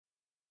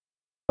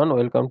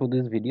Welcome to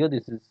this video.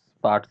 This is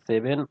part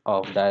 7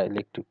 of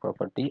dielectric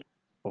property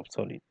of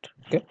solid.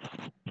 Okay,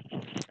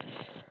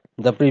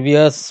 the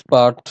previous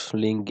part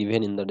link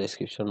given in the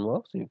description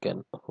box, you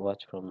can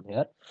watch from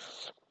here.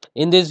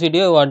 In this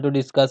video, I want to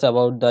discuss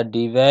about the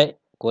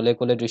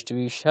Debye-Kolekole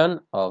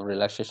distribution of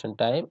relaxation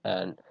time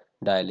and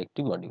dielectric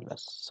modulus.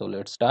 So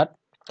let's start.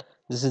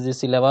 This is the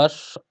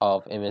syllabus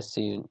of M.Sc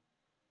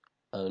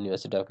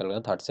University of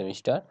Calcutta third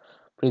semester.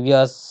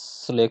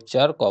 Previous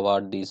lecture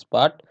covered this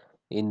part.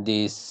 In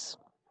this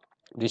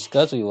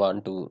discuss, we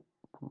want to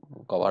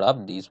cover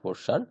up this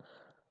portion,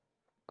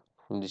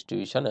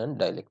 distribution and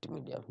dielectric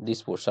medium.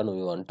 This portion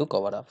we want to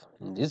cover up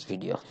in this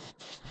video.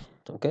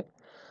 Okay,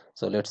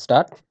 so let's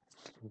start.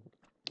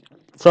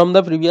 From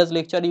the previous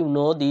lecture, you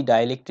know the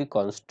dielectric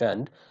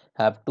constant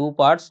have two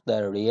parts,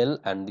 the real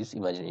and this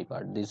imaginary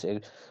part. This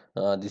is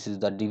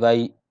the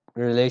Debye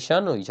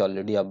relation which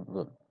already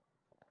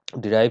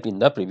derived in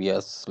the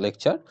previous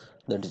lecture.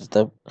 That is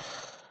the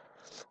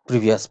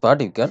previous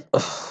part. You can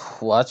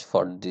watch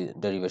for the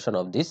derivation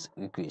of this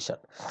equation.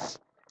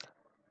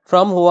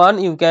 From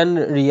one you can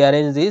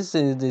rearrange this.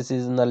 This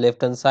is in the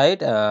left hand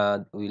side.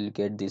 We'll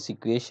get this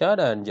equation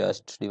and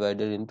just divide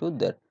it into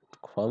that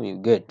form you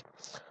get.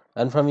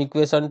 And from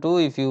equation 2,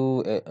 if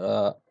you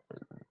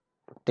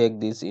take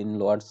this in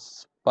lower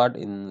part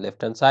in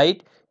left hand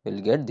side, you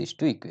will get these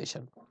two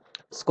equation.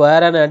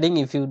 Square and adding,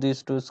 if you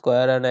this two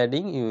square and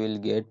adding, you will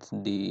get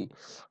the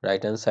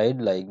right hand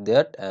side like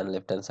that and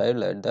left hand side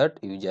like that.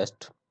 You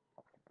just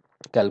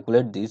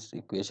calculate this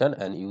equation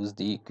and use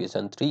the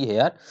equation 3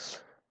 here,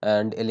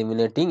 and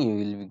eliminating you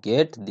will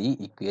get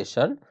the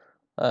equation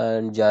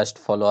and just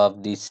follow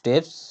up these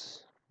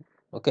steps.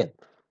 Okay,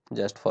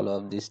 just follow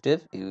up these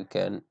steps, you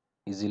can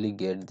easily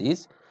get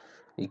this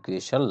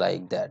equation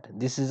like that.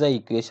 This is the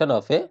equation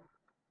of a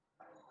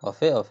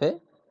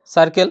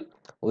circle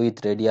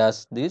with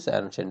radius this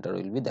and center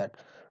will be that.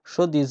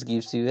 So this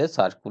gives you a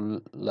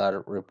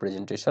circular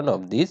representation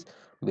of this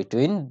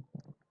between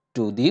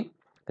to the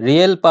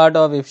real part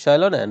of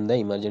epsilon and the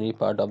imaginary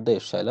part of the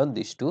epsilon.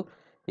 These two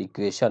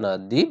equation are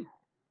the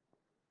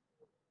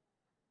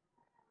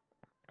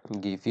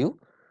give you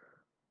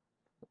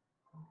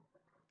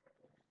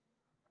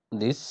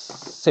this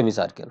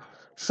semicircle.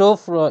 So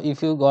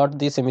if you got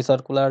the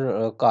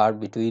semicircular curve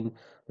between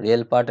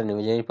real part and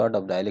imaginary part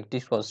of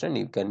dielectric constant,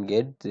 you can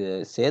get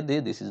say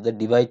this is the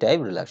Debye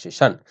type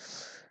relaxation.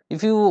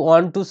 If you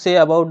want to say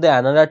about the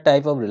another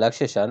type of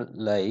relaxation,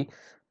 like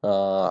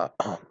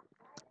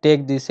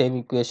take the same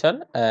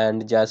equation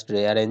and just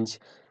rearrange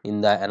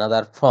in the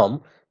another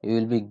form, you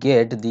will be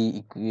get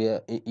the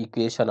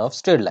equation of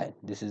straight line.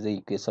 This is the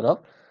equation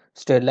of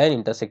straight line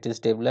intersecting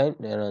straight line,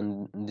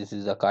 and this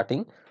is the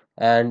cutting.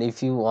 And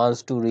if you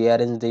wants to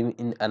rearrange them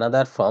in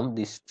another form,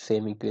 this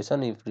same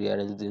equation if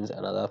rearrange in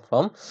another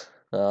form,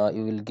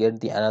 you will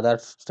get the another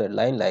straight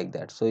line like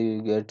that. So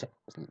you get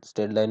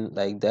straight line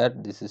like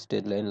that, this is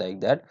straight line like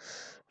that.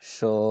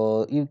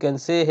 So you can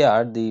say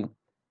here the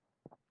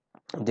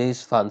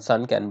this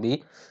function can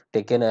be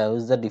taken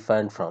as the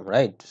different from,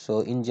 right? So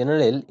in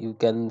general you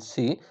can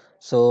see,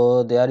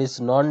 so there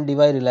is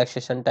non-Debye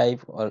relaxation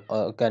type or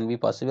can be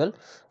possible.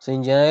 So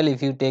in general,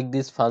 if you take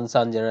this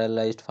function,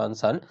 generalized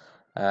function,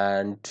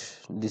 and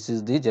this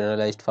is the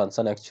generalized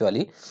function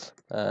actually,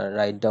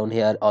 write down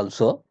here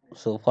also.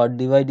 So for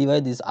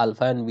Debye this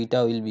alpha and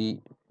beta will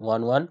be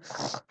 1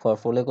 for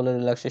follicular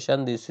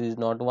relaxation. This is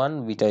not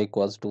 1, beta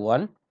equals to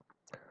 1.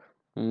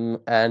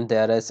 And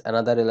there is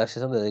another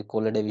relaxation, the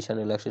Cole division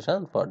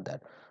relaxation for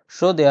that.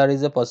 So there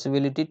is a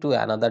possibility to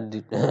another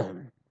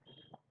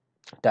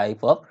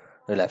type of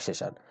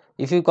relaxation.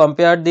 If you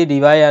compare the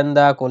Debye and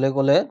the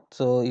Cole,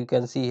 so you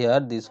can see here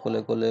this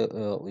Cole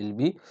will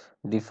be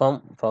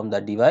deformed from the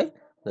Debye.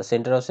 The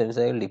center of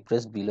semicircle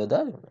depressed below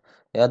the,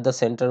 here the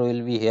center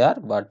will be here,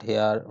 but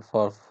here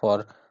for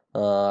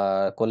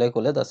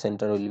Cole the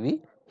center will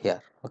be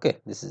here. Okay,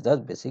 this is the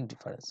basic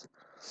difference.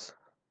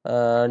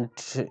 And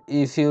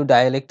if you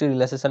dielectric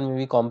relaxation may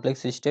be complex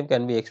system,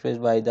 can be expressed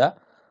by the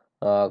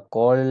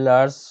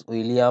Cauchy's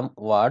William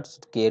Watts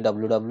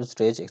KWW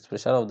stretch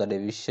expression of the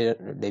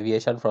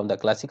deviation from the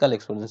classical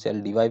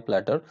exponential Debye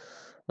plateau.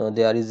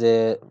 There is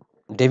a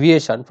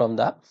deviation from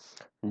the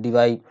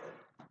Debye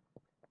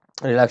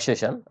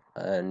relaxation,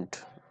 and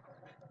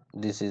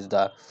this is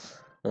the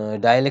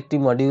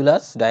dielectric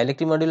modulus.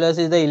 Dielectric modulus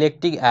is the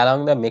electric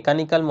along the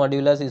mechanical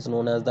modulus is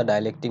known as the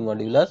dielectric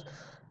modulus,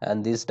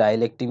 and this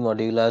dielectric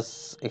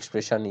modulus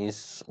expression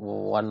is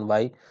 1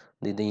 by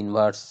the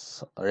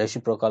inverse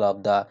reciprocal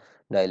of the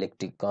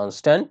dielectric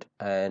constant,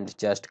 and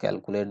just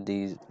calculate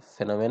the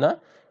phenomena,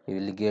 you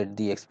will get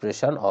the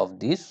expression of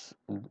this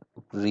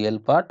real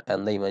part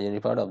and the imaginary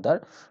part of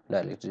the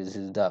dielectric. This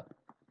is the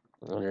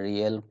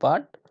real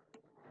part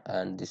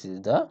and this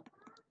is the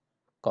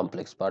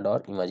complex part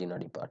or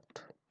imaginary part.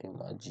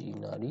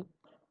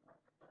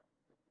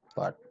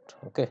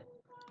 Okay,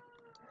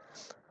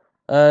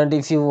 and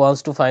if you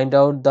wants to find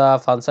out the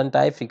function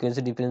type,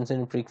 frequency difference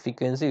in peak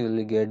frequency, you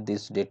will get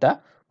this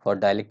data for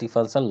dielectric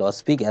function,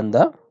 loss peak and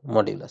the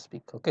modulus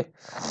peak. Okay,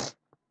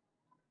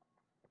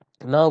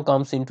 Now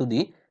comes into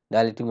the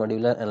dielectric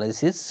modular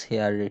analysis.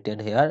 Here written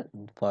here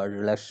for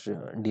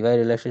device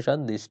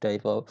relaxation, this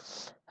type of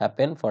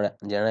happen for a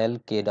general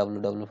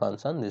KWW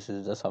function. This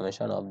is the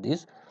summation of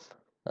this,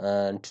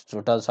 and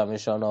total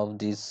summation of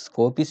this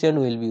coefficient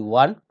will be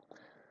 1.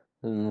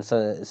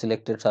 So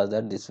selected such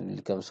that this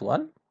becomes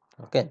 1.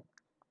 Okay,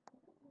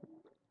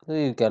 so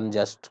you can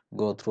just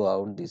go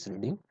throughout this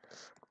reading.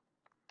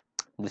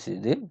 This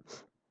is the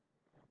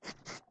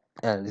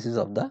analysis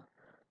of the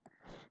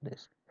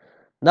this.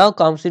 Now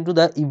comes into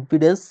the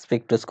impedance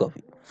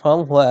spectroscopy,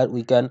 from where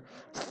we can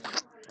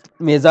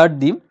measure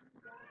the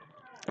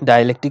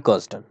dielectric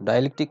constant.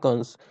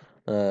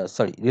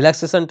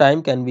 Relaxation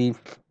time can be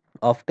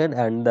often,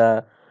 and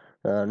the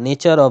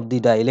nature of the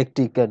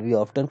dielectric can be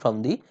often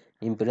from the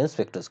impedance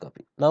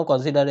spectroscopy. Now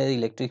consider a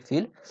electric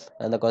field,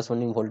 and the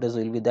corresponding voltage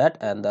will be that,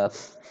 and the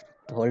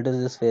voltage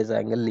is phase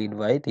angle lead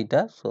by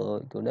theta.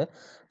 So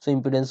so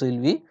impedance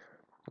will be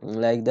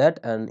like that,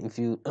 and if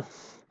you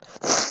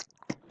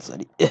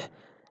sorry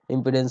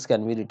impedance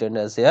can be written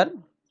as here.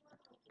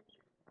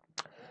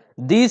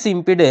 This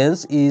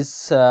impedance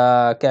is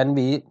can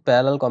be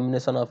parallel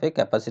combination of a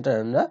capacitor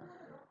and a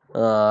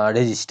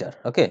resistor.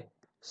 Okay,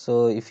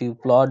 so if you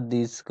plot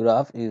this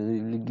graph, it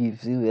will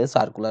gives you a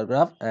circular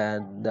graph,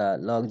 and the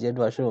log z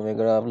versus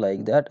omega graph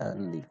like that,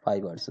 and the phi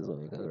versus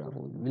omega graph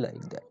will be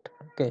like that.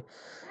 Okay,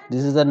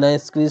 this is a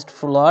nice squeezed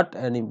plot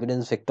and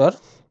impedance vector.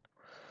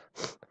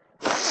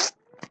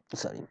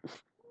 Sorry.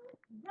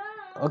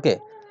 Okay,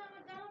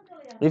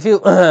 if you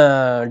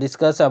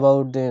discuss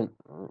about the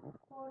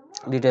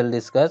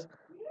discuss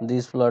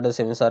this plot a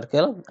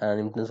semicircle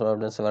and impedance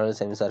plot a several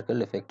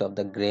semicircle effect of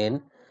the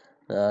grain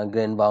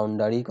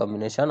boundary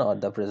combination or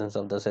the presence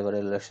of the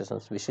several relaxation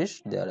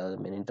species. There are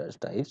many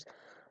types.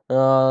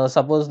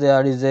 Suppose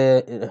there is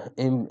a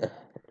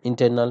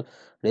internal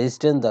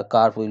resistance, the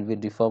curve will be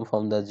deformed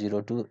from the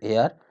 0 to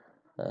here.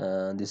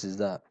 This is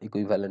the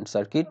equivalent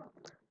circuit,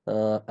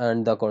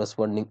 and the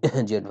corresponding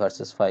z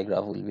versus phi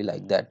graph will be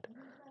like that.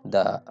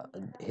 The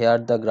here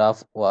the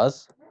graph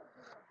was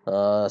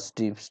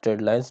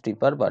straight line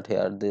steeper, but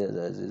here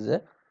there is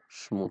a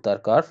smoother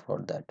curve for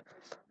that.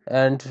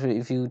 And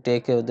if you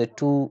take the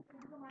two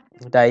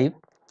type,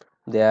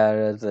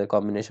 there is a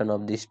combination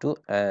of these two,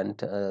 and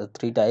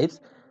three types,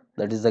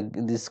 that is the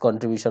this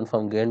contribution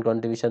from grain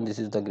contribution, this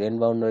is the grain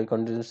boundary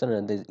contribution,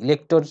 and the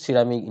electrode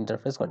ceramic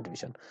interface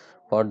contribution.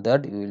 For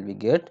that you will be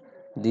get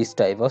this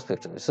type of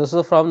spectrum.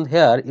 So from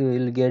here you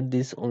will get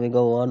this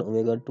omega 1,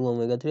 omega 2,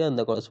 omega 3, and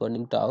the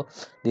corresponding tau.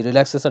 The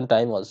relaxation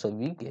time also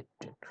we get.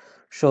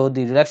 So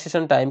the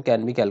relaxation time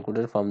can be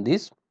calculated from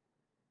this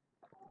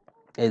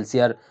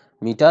LCR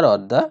meter or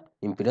the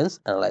impedance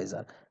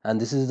analyzer, and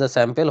this is the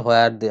sample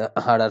where the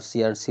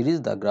RRCR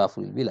series, the graph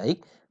will be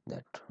like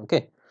that.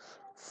 Okay,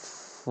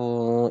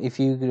 so if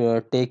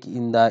you take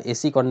in the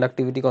AC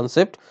conductivity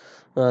concept,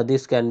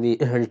 this can be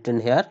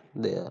written here.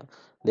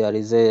 There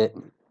is a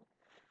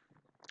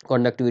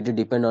conductivity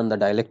depend on the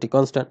dielectric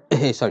constant.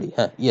 Sorry,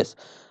 yes.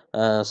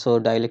 So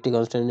dielectric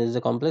constant is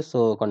a complex,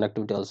 so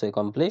conductivity also a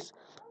complex,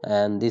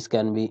 and this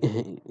can be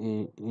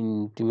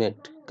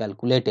intimate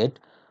calculated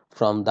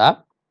from the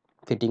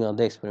fitting of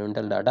the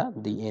experimental data.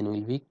 The n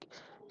will be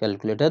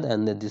calculated,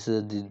 and this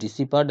is the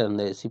DC part and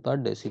the AC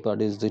part. The AC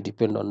part is the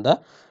depend on the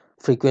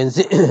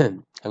frequency,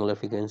 angular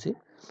frequency.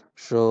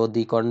 So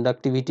the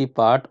conductivity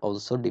part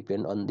also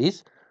depend on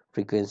this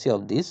frequency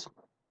of this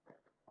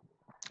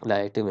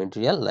dielectric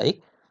material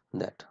like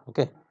that.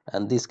 Okay,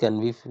 and this can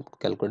be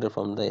calculated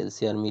from the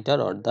LCR meter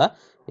or the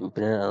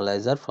impedance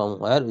analyzer, from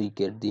where we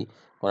get the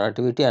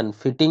conductivity, and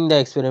fitting the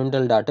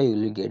experimental data you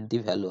will get the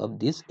value of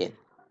this n,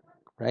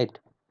 right?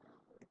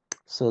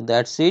 So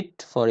that's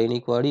it. For any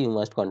query you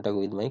must contact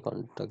with my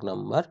contact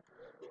number,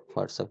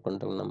 WhatsApp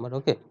contact number.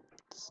 Okay,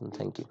 so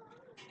thank you.